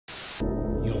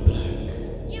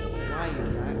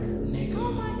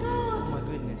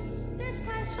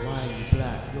Why are you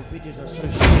black? Your videos are so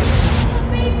shit.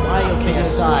 Why are your videos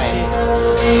so shit?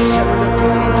 Get rid of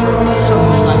these intros. So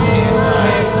much like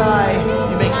KSI.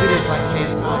 You make videos like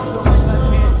KSI. So much like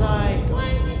KSI.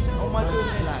 Oh my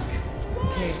goodness.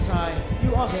 KSI.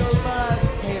 You are so bad.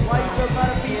 KSI. Why are you so bad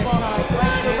at FIFA? Why are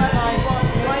you so bad at FIFA?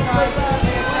 Why are you so bad? Why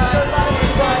are you so bad at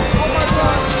FIFA? Oh my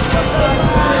god. You're so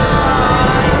bad.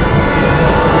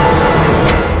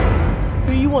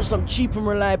 Do you want some cheap and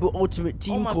reliable Ultimate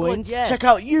Team coins? God, yes. Check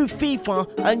out FIFA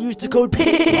and use the code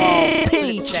PG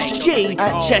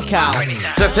at checkout.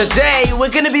 So today we're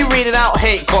going to be reading out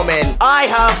hate comments. I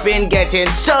have been getting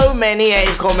so many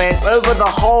hate comments over the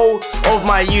whole of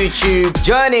my YouTube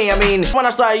journey. I mean, when I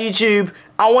started YouTube,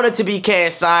 I wanted to be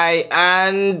KSI,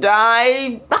 and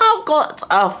I have got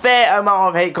a fair amount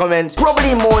of hate comments,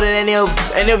 probably more than any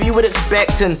of you would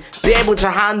expect and be able to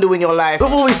handle in your life.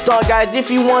 Before we start, guys, if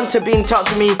you want to be in touch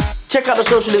with me, check out the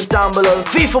social links down below.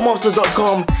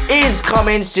 FIFAmonsters.com is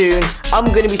coming soon. I'm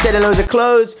going to be selling loads of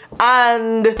clothes,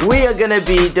 and we are going to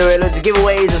be doing loads of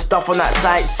giveaways and stuff on that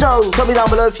site. So tell me down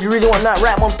below if you really want that.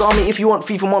 Rap Monster Army if you want.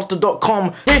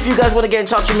 FIFAmonster.com. If you guys want to get in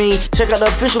touch with me, check out the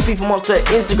official FIFA Monster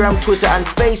Instagram, Twitter and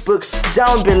Facebook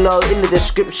down below in the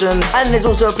description. And there's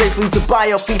also a place for you to buy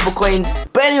your FIFA coins.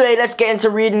 But anyway, let's get into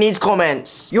reading these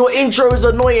comments. Your intro is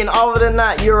annoying. Other than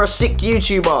that, you're a sick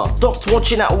YouTuber. Stopped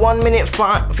watching at 1 minute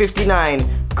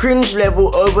 59. Cringe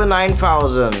level over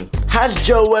 9,000. Has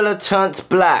Joe Weller turned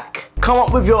black? Come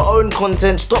up with your own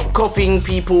content. Stop copying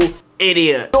people.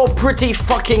 Idiot. You're pretty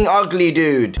fucking ugly,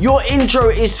 dude. Your intro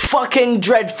is fucking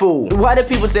dreadful. Why do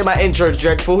people say my intro is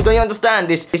dreadful? Don't you understand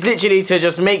this? It's literally to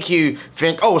just make you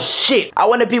think, oh shit. I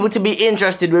wanted people to be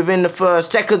interested within the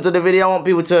first seconds of the video. I want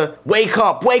people to wake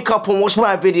up and watch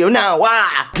my video now.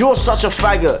 Ah, you're such a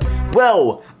faggot.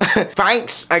 Well,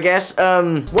 thanks, I guess.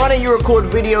 Why don't you record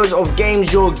videos of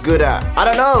games you're good at? I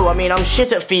don't know. I mean, I'm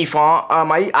shit at FIFA.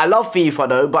 I love FIFA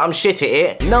though, but I'm shit at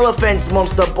it. No offense,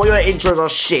 Monster, but your intros are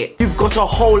shit. You've got a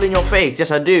hole in your face.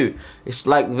 Yes, I do. It's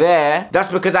like there.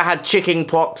 That's because I had chicken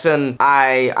pox, and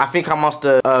I think I must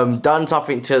have done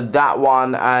something to that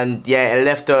one, and yeah, it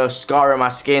left a scar on my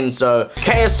skin. So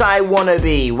KSI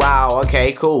wannabe. Wow.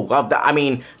 Okay. Cool. I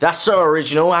mean, that's so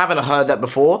original. I haven't heard that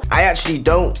before. I actually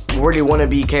don't really want to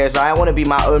be KSI. I want to be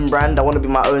my own brand. I want to be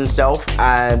my own self,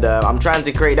 and I'm trying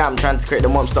to create that. I'm trying to create the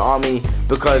Monster Army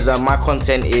because my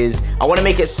content is. I want to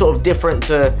make it sort of different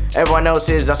to everyone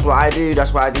else's. That's what I do.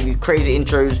 That's why I do these crazy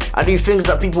intros. I do things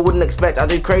that people wouldn't expect. I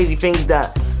do crazy things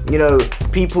that, you know,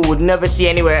 people would never see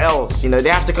anywhere else. You know, they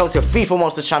have to come to FIFA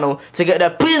Monster channel to get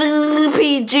the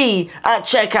PG at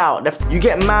checkout. You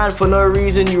get mad for no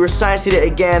reason. You recited it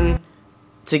again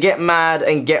to get mad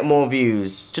and get more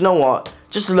views. Do you know what?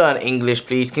 Just learn English,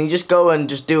 please. Can you just go and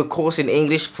just do a course in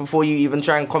English before you even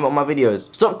try and comment on my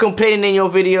videos? Stop complaining in your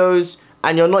videos,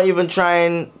 and you're not even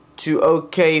trying to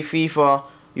okay FIFA.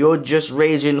 You're just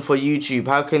raging for YouTube.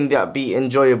 How can that be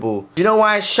enjoyable? Do you know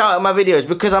why I shout at my videos?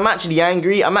 Because I'm actually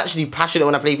angry. I'm actually passionate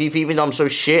when I play FIFA, even though I'm so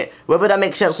shit. Whether that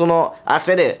makes sense or not, I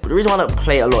said it. But the reason why I don't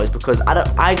play it a lot is because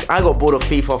I got bored of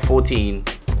FIFA 14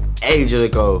 ages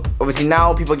ago. Obviously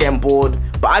now people are getting bored,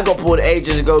 but I got bored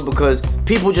ages ago because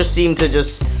people just seem to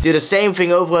just do the same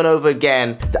thing over and over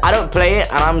again. I don't play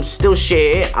it, and I'm still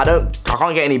shit at it. I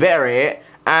can't get any better at it.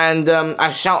 And I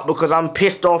shout because I'm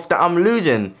pissed off that I'm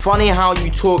losing. Funny how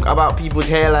you talk about people's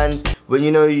hairlines when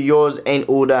you know yours ain't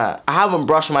all that. I haven't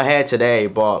brushed my hair today,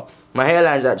 but my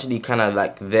hairline's actually kind of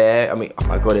like there. I mean, oh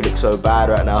my god, it looks so bad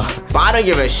right now. But I don't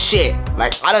give a shit.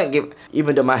 Like, I don't give,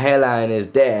 even though my hairline is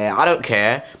there, I don't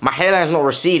care. My hairline's not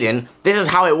receding. This is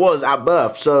how it was at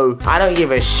birth, so I don't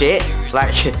give a shit.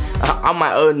 Like, I'm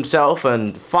my own self,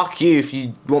 and fuck you if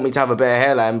you want me to have a better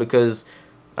hairline, because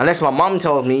unless my mum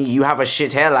tells me you have a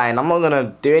shit hairline, I'm not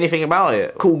gonna do anything about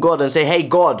it. Call God and say, hey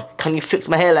God, can you fix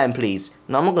my hairline please?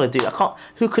 No, I'm not gonna do that. I can't.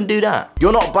 Who can do that?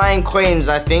 You're not buying coins,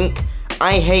 I think.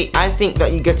 I think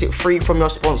that you get it free from your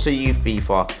sponsor,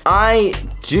 FIFA. I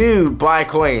do buy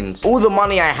coins. All the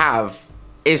money I have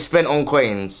is spent on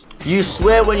coins. You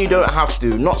swear when you don't have to.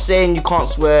 Not saying you can't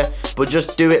swear, but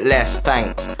just do it less,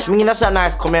 thanks. I mean, that's a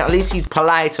nice comment. At least he's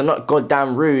polite and not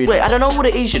goddamn rude. Wait, I don't know what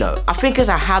it is, you know. I think it's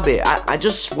a habit. I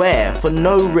just swear for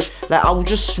no like, I'll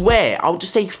just swear. I'll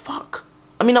just say fuck.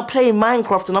 I mean, I'm playing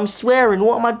Minecraft and I'm swearing.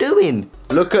 What am I doing?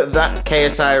 Look at that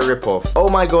KSI ripoff. Oh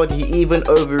my god, he even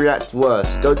overreacts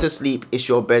worse. Go to sleep, it's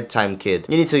your bedtime, kid.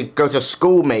 You need to go to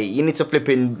school, mate. You need to flip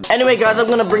in. Anyway, guys, I'm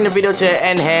gonna bring the video to an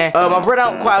end here. I've read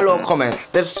out quite a lot of comments.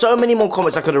 There's so many more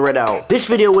comments I could have read out. This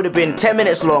video would have been 10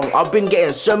 minutes long. I've been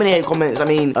getting so many hate comments. I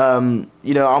mean,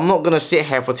 you know, I'm not gonna sit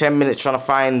here for 10 minutes trying to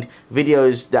find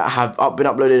videos that have been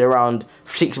uploaded around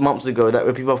 6 months ago that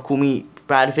where people have called me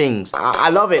bad things. I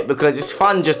love it because it's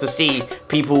fun just to see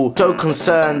people so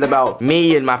concerned about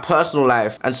me and my personal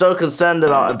life and so concerned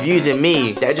about abusing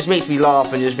me that it just makes me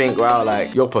laugh and just think, wow,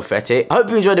 like, you're pathetic. I hope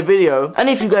you enjoyed the video, and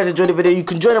if you guys enjoyed the video, you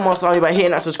can join the Monster Army by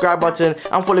hitting that subscribe button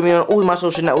and follow me on all my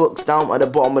social networks down at the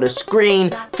bottom of the screen.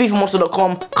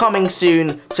 FIFAmonster.com coming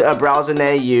soon to a browser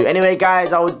near you. Anyway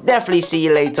guys, I will definitely see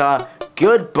you later.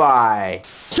 Goodbye.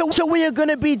 So we are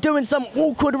gonna be doing some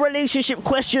awkward relationship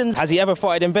questions. Has he ever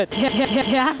farted in bed?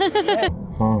 Yeah.